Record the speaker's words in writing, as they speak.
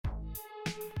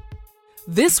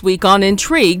This week on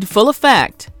Intrigued Full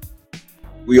Effect.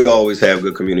 We always have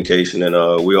good communication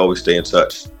and we always stay in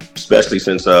touch, especially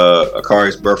since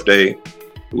Akari's birthday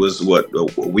was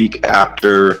a week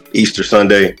after Easter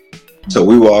Sunday. So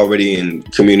we were already in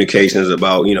communications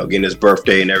about, getting his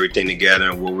birthday and everything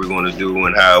together and what we're going to do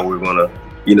and how we're going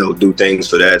to, do things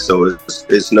for that. So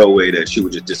it's no way that she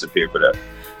would just disappear for that.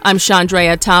 I'm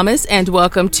Chandrea Thomas, and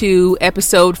welcome to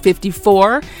episode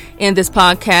 54. In this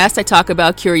podcast, I talk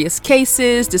about curious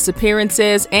cases,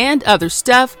 disappearances, and other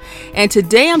stuff. And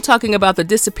today I'm talking about the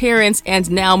disappearance and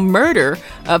now murder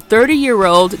of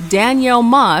 30-year-old Danielle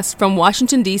Moss from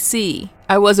Washington, D.C.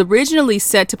 I was originally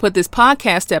set to put this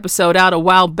podcast episode out a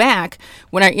while back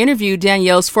when I interviewed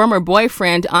Danielle's former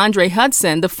boyfriend, Andre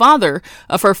Hudson, the father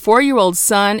of her 4-year-old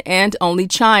son and only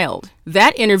child.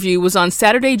 That interview was on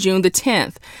Saturday, June the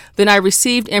 10th. Then I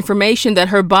received information that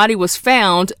her body was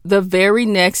found the very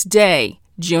next day,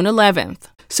 June 11th.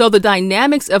 So the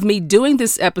dynamics of me doing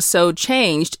this episode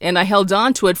changed, and I held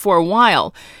on to it for a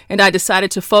while, and I decided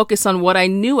to focus on what I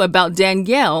knew about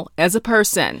Danielle as a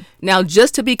person. Now,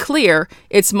 just to be clear,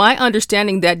 it's my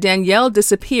understanding that Danielle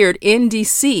disappeared in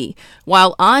D.C.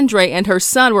 while Andre and her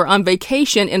son were on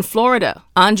vacation in Florida.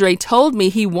 Andre told me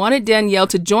he wanted Danielle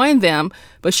to join them,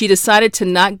 but she decided to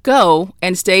not go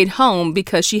and stayed home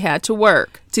because she had to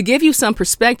work. To give you some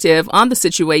perspective on the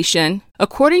situation,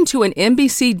 according to an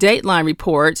NBC Dateline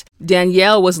report,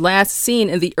 Danielle was last seen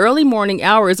in the early morning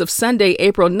hours of Sunday,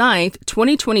 April 9th,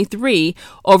 2023,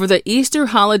 over the Easter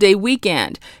holiday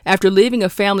weekend after leaving a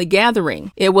family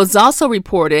gathering. It was also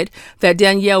reported that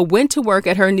Danielle went to work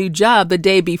at her new job the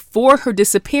day before her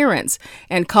disappearance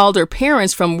and called her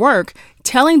parents from work,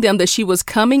 telling them that she was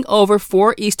coming over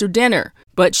for Easter dinner,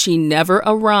 but she never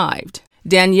arrived.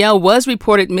 Danielle was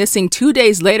reported missing 2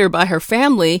 days later by her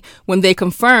family when they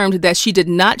confirmed that she did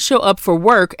not show up for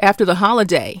work after the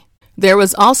holiday. There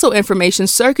was also information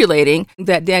circulating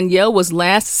that Danielle was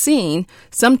last seen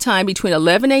sometime between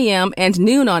 11 a.m. and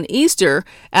noon on Easter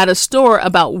at a store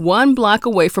about 1 block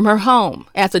away from her home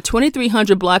at the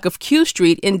 2300 block of Q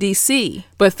Street in D.C.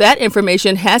 But that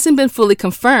information hasn't been fully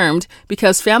confirmed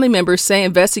because family members say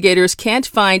investigators can't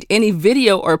find any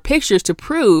video or pictures to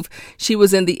prove she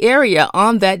was in the area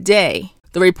on that day.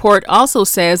 The report also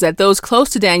says that those close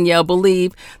to Danielle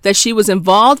believe that she was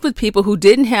involved with people who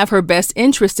didn't have her best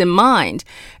interest in mind.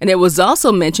 And it was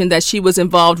also mentioned that she was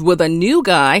involved with a new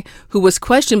guy who was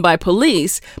questioned by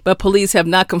police, but police have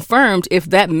not confirmed if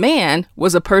that man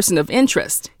was a person of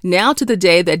interest. Now to the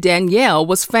day that Danielle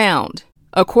was found.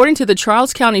 According to the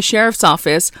Charles County Sheriff's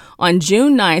Office, on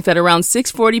June 9th at around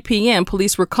 6:40 p.m.,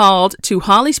 police were called to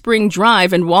Holly Spring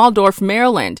Drive in Waldorf,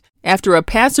 Maryland, after a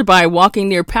passerby walking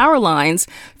near power lines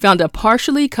found a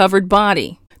partially covered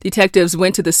body. Detectives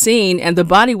went to the scene and the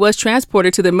body was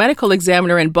transported to the medical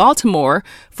examiner in Baltimore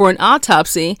for an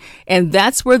autopsy, and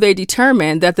that's where they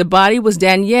determined that the body was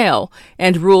Danielle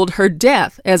and ruled her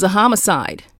death as a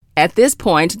homicide. At this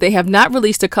point, they have not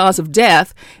released a cause of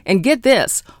death, and get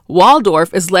this,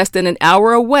 Waldorf is less than an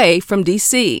hour away from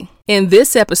D.C. In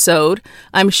this episode,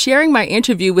 I'm sharing my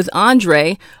interview with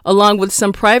Andre, along with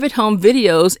some private home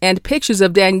videos and pictures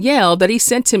of Danielle that he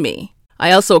sent to me.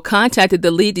 I also contacted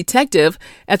the lead detective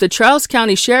at the Charles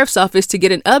County Sheriff's Office to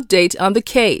get an update on the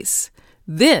case.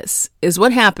 This is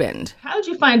what happened. How did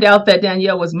you find out that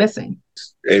Danielle was missing?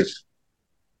 It's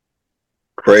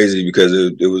crazy because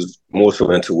it was more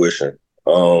so intuition.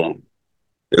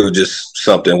 It was just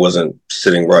something wasn't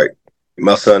sitting right.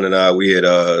 My son and I, we had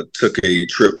took a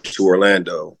trip to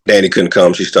Orlando. Danny couldn't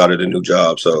come. She started a new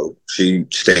job, so she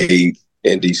stayed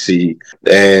in D.C.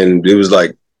 And it was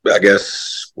like, I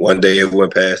guess one day it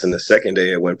went past and the second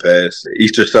day it went past.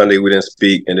 Easter Sunday, we didn't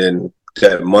speak. And then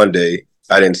that Monday,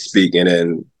 I didn't speak. And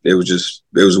then it was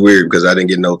weird because I didn't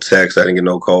get no texts. I didn't get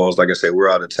no calls. Like I said,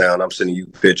 we're out of town. I'm sending you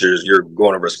pictures. You're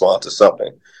going to respond to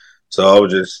something. So I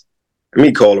was just,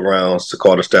 call around to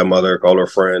call her stepmother, call her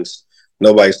friends.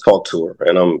 Nobody's talked to her.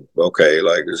 And I'm okay.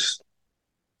 Like, just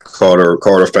called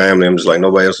her family. I'm just like,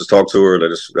 nobody else has talked to her.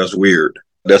 That's weird.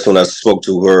 That's when I spoke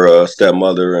to her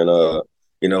stepmother and,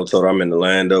 told her I'm in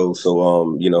Orlando.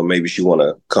 So, maybe she want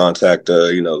to contact,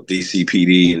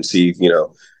 DCPD and see if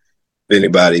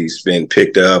anybody's been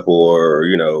picked up or,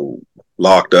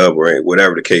 locked up or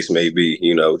whatever the case may be,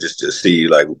 just to see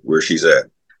like where she's at.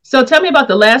 So tell me about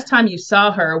the last time you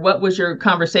saw her. What was your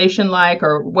conversation like,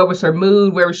 or what was her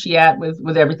mood? Where was she at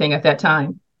with everything at that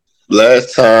time?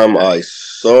 Last time I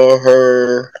saw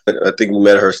her, I think we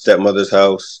met at her stepmother's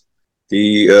house.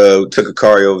 He took a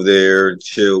car over there,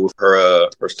 chill with her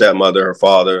stepmother, her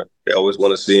father. They always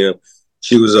want to see him.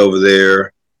 She was over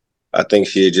there. I think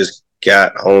she had just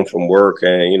got home from work,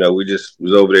 and we just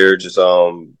was over there, just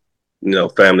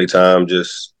family time,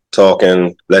 just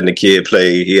talking, letting the kid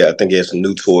play. I think he had some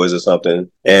new toys or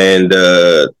something. And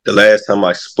the last time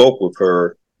I spoke with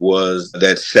her was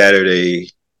that Saturday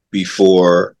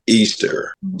before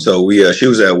Easter. Mm-hmm. So she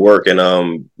was at work,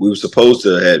 and we were supposed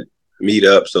to meet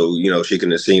up so she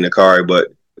can have seen the car, but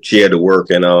she had to work,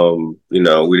 and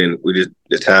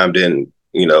the time didn't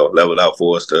level out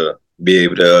for us to be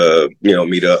able to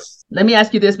meet up. Let me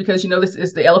ask you this, because this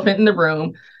is the elephant in the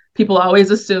room. People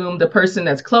always assume the person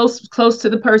that's close to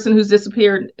the person who's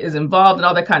disappeared is involved and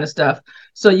all that kind of stuff.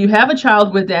 So you have a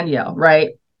child with Danielle, right?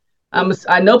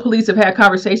 I know police have had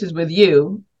conversations with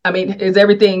you. I mean, is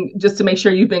everything just to make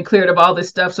sure you've been cleared of all this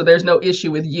stuff so there's no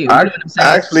issue with you? You know what I'm saying?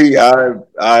 Actually,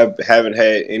 I haven't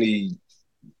had any.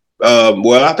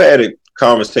 I've had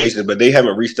conversations, but they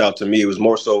haven't reached out to me. It was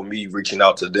more so me reaching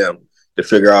out to them to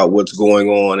figure out what's going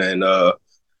on, and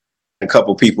a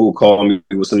couple people call me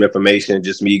with some information,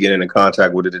 just me getting in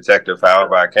contact with the detective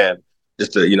however I can,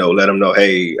 just to let them know,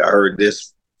 hey, I heard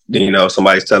this,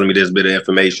 somebody's telling me this bit of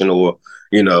information, or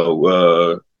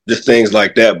just things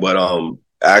like that. But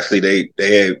actually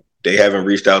they haven't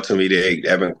reached out to me. They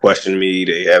haven't questioned me.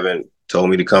 They haven't told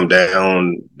me to come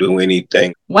down, do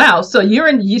anything. Wow. So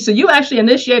you actually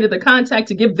initiated the contact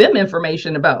to give them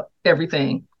information about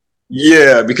everything.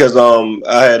 Yeah, because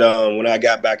I had when I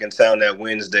got back in town that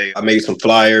Wednesday, I made some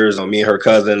flyers. Me and her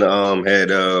cousin had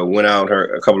went out.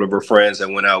 A couple of her friends that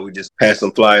went out. We just had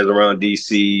some flyers around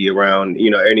DC, around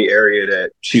any area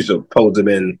that she's supposed to have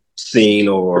been seen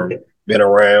or been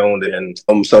around, and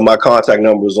so my contact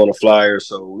number was on the flyer.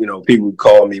 So people would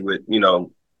call me with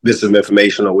bits of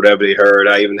information or whatever they heard.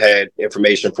 I even had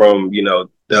information from the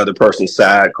other person's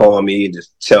side call me and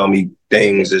just tell me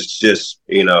things. It's just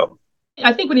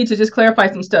I think we need to just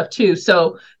clarify some stuff too.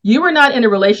 So you were not in a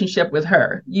relationship with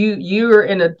her. You were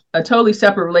in a totally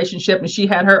separate relationship, and she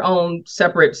had her own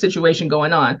separate situation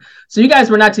going on. So you guys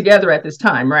were not together at this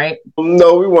time, right?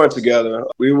 No, we weren't together.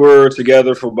 We were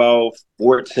together for about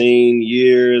 14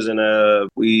 years, and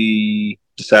we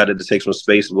decided to take some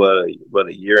space about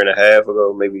a year and a half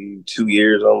ago, maybe 2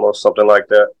 years almost, something like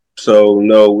that. So,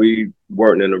 no, we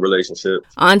weren't in a relationship.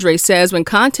 Andre says when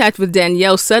contact with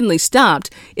Danielle suddenly stopped,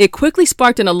 it quickly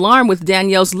sparked an alarm with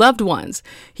Danielle's loved ones.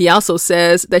 He also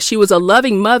says that she was a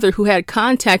loving mother who had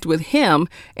contact with him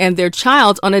and their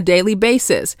child on a daily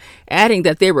basis, adding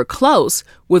that they were close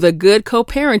with a good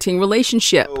co-parenting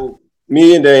relationship. So,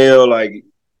 me and Danielle,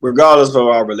 regardless of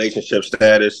our relationship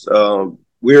status,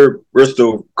 we're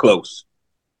still close.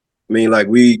 I mean,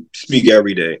 we speak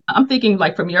every day. I'm thinking,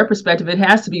 from your perspective, it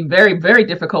has to be very, very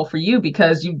difficult for you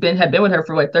because have been with her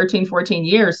for 13, 14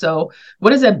 years. So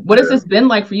what has this been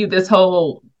like for you, this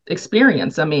whole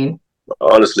experience? I mean,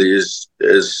 honestly, it's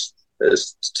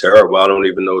terrible. I don't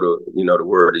even know the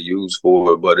word to use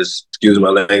for it, but excuse my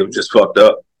language, just fucked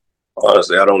up.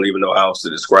 Honestly, I don't even know how else to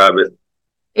describe it.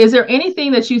 Is there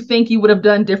anything that you think you would have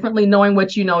done differently knowing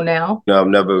what you know now? No, I've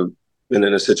never been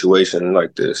in a situation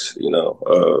like this,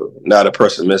 not a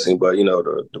person missing, but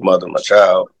the mother of my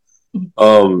child.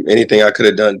 Anything I could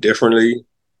have done differently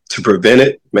to prevent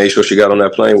it, made sure she got on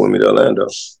that plane with me to Orlando.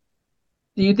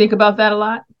 Do you think about that a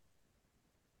lot?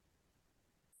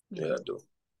 Yeah, I do.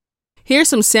 Here's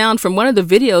some sound from one of the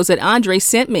videos that Andre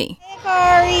sent me. Hey,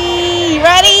 Corey, you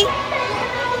ready?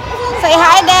 Say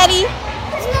hi, Daddy.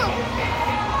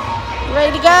 You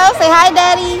ready to go? Say hi,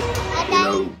 Daddy.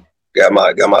 Got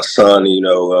my son,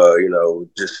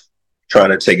 just trying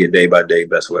to take it day by day,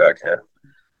 best way I can.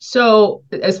 So,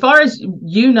 as far as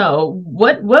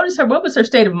what was her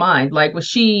state of mind? Was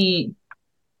she,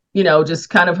 just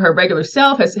kind of her regular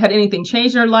self? Had anything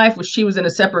changed in her life? Was in a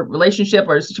separate relationship,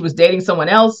 or she was dating someone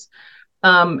else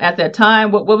at that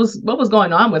time? What was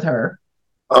going on with her?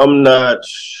 I'm not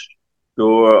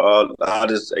sure. I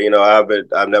just,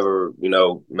 I've never,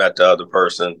 met the other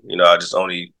person. I just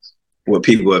only. What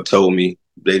people have told me,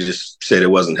 they just said it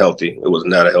wasn't healthy. It was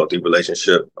not a healthy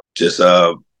relationship. Just,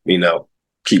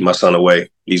 keep my son away.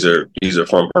 These are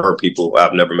from her people.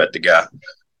 I've never met the guy.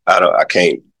 I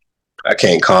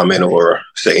can't comment or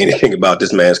say anything about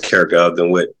this man's character other than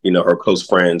what, her close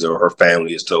friends or her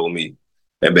family has told me.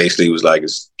 And basically it was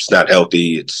it's not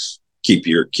healthy. It's keep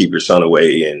your son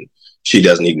away, and she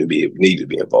doesn't even need to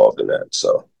be involved in that.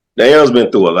 So Danielle's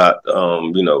been through a lot,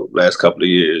 last couple of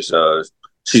years.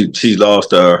 She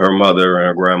lost her mother and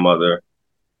her grandmother,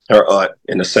 her aunt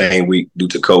in the same week due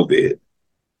to COVID.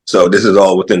 So this is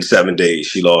all within 7 days.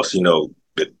 She lost, the one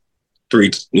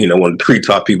of the three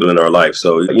top people in her life.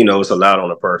 So, it's a lot on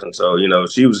a person. So,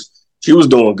 she was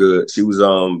doing good. She was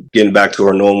getting back to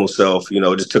her normal self,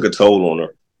 just took a toll on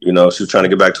her. You know, she was trying to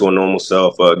get back to her normal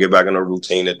self, get back in her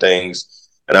routine of things.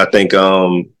 And I think,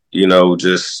 you know,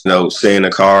 just, you know, seeing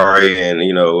the car and,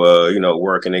 you know,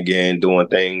 working again, doing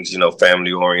things, you know,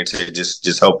 family oriented,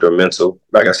 just helped her mental.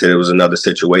 Like I said, it was another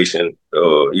situation.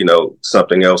 You know,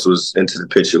 something else was into the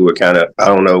picture with kind of, I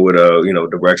don't know what, you know,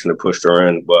 direction to push her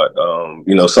in. But,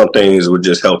 you know, some things were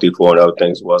just healthy for her and other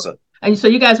things wasn't. And so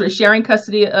you guys were sharing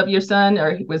custody of your son,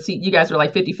 or was he, you guys were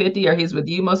like 50-50, or he's with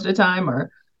you most of the time,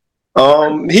 or?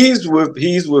 He's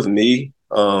with me.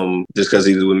 Just because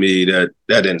he's with me, that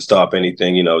didn't stop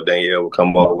anything. You know, Danielle would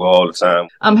come over all the time.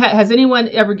 Has anyone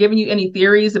ever given you any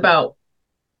theories about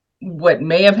what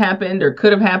may have happened or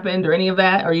could have happened or any of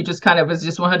that? Or you just kind of was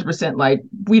just 100% like,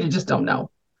 we just don't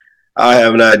know? I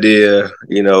have an idea.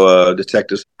 You know,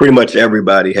 detectives, pretty much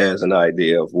everybody has an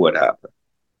idea of what happened.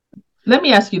 Let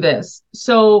me ask you this.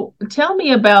 So tell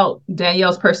me about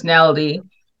Danielle's personality.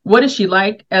 What is she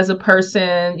like as a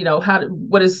person? You know,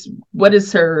 what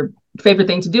is her favorite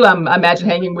thing to do? I imagine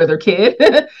hanging with her kid.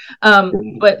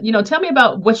 But, you know, tell me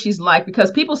about what she's like,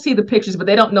 because people see the pictures, but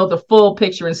they don't know the full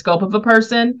picture and scope of a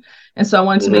person. And so I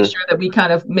wanted to make sure that we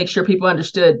kind of make sure people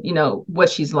understood, you know, what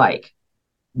she's like.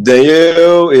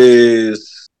 Danielle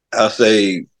is, I'll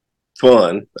say,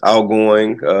 fun,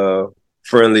 outgoing,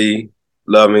 friendly,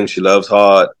 loving. She loves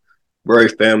hard, very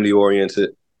family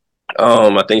oriented.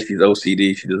 I think she's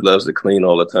OCD. She just loves to clean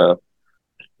all the time.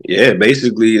 Yeah,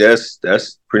 basically that's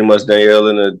pretty much Danielle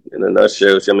in a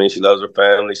nutshell. I mean, she loves her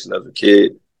family. She loves her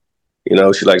kid. You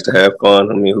know, she likes to have fun.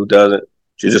 I mean, who doesn't?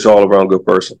 She's just all around good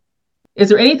person. Is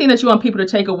there anything that you want people to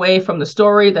take away from the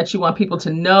story that you want people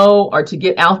to know or to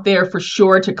get out there for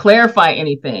sure, to clarify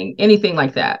anything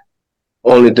like that?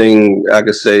 Only thing I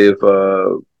could say, if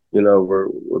you know,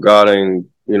 regarding,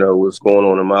 you know, what's going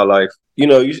on in my life, you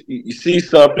know, you see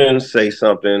something, say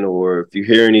something, or if you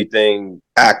hear anything,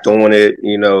 act on it,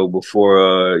 you know,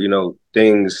 before you know,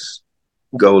 things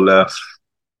go left.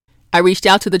 I reached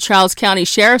out to the Charles County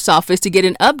Sheriff's Office to get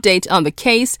an update on the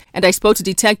case, and I spoke to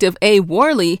Detective A.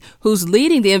 Worley, who's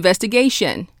leading the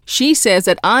investigation. She says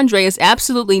that Andre is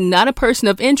absolutely not a person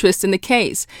of interest in the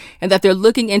case and that they're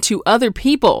looking into other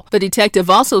people. The detective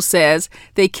also says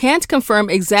they can't confirm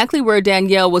exactly where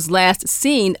Danielle was last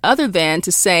seen other than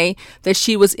to say that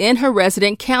she was in her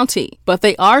resident county, but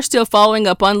they are still following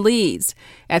up on leads.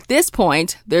 At this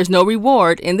point, there's no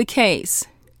reward in the case.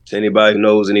 If anybody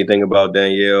knows anything about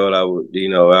Danielle, I would, you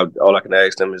know, all I can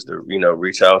ask them is to, you know,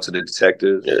 reach out to the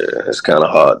detective. Yeah, it's kind of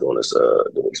hard doing this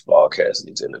podcast,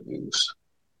 these interviews.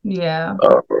 Yeah.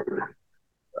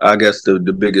 I guess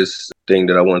the biggest thing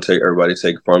that I want to everybody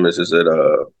take from this is that,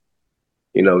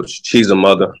 you know, she's a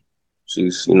mother.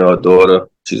 She's, you know, a daughter.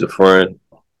 She's a friend.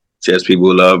 She has people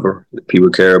who love her.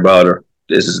 People care about her.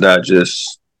 This is not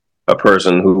just a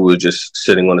person who was just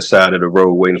sitting on the side of the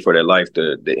road waiting for their life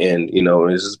to end. You know,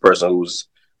 this is a person who's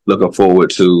looking forward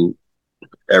to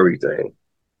everything,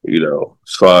 you know,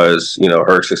 as far as, you know,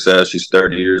 her success. She's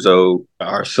 30 years old.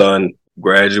 Our son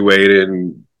graduated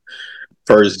and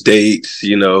first dates,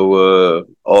 you know,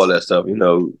 all that stuff. You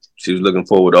know, she was looking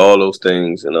forward to all those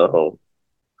things, and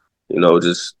you know,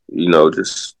 just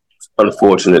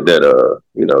unfortunate that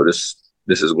you know, this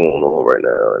is going on right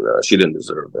now, and she didn't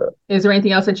deserve that. Is there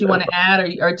anything else that you want to add,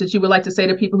 or that you would like to say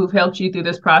to people who've helped you through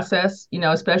this process? You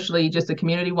know, especially just the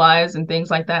community wise and things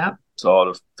like that. To all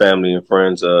the family and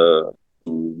friends, you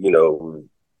know,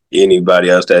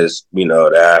 anybody else that's, you know,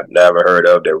 that I've never heard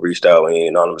of that reached out with any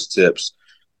anonymous tips.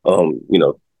 You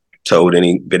know, told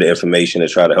any bit of information to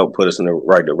try to help put us in the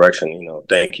right direction. You know,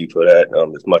 thank you for that.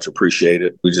 It's much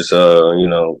appreciated. We just, you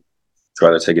know,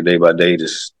 try to take it day by day,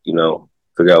 just, you know,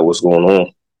 figure out what's going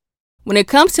on. When it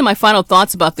comes to my final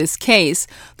thoughts about this case,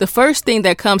 the first thing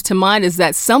that comes to mind is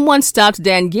that someone stopped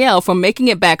Danielle from making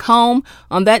it back home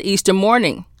on that Easter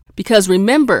morning. Because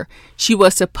remember, she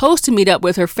was supposed to meet up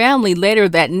with her family later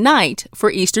that night for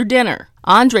Easter dinner.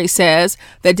 Andre says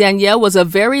that Danielle was a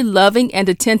very loving and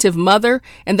attentive mother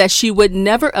and that she would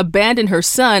never abandon her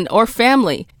son or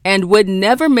family and would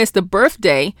never miss the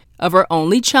birthday of her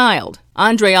only child.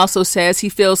 Andre also says he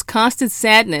feels constant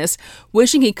sadness,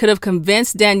 wishing he could have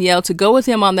convinced Danielle to go with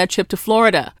him on that trip to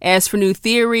Florida. As for new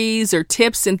theories or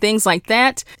tips and things like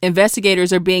that,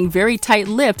 investigators are being very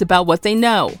tight-lipped about what they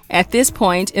know. At this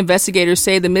point, investigators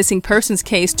say the missing persons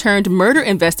case turned murder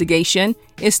investigation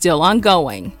is still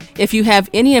ongoing. If you have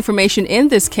any information in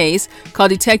this case, call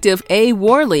Detective A.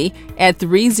 Worley at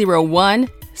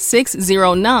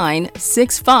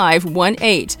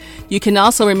 301-609-6518. You can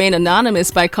also remain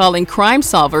anonymous by calling Crime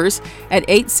Solvers at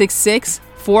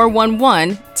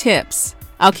 866-411-TIPS.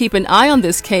 I'll keep an eye on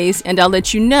this case and I'll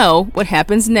let you know what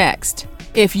happens next.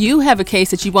 If you have a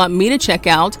case that you want me to check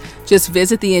out, just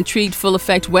visit the Intrigued Full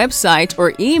Effect website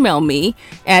or email me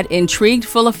at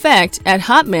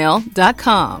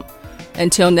intriguedfulleffect@hotmail.com.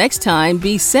 Until next time,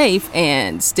 be safe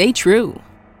and stay true.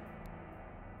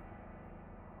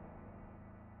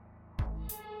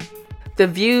 The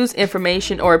views,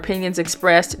 information, or opinions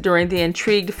expressed during the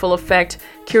Intrigued Full Effect,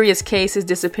 Curious Cases,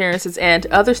 Disappearances, and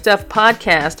Other Stuff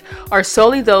podcast are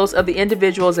solely those of the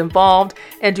individuals involved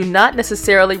and do not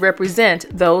necessarily represent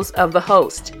those of the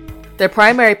host. The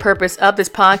primary purpose of this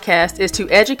podcast is to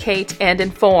educate and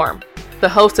inform. The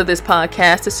host of this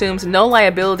podcast assumes no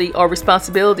liability or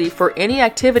responsibility for any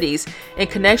activities in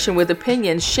connection with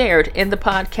opinions shared in the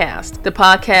podcast. The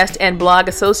podcast and blog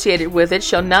associated with it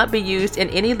shall not be used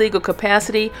in any legal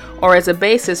capacity or as a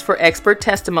basis for expert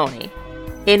testimony.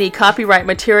 Any copyright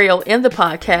material in the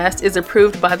podcast is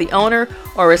approved by the owner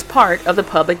or as part of the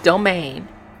public domain.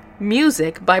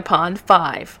 Music by Pond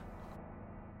 5.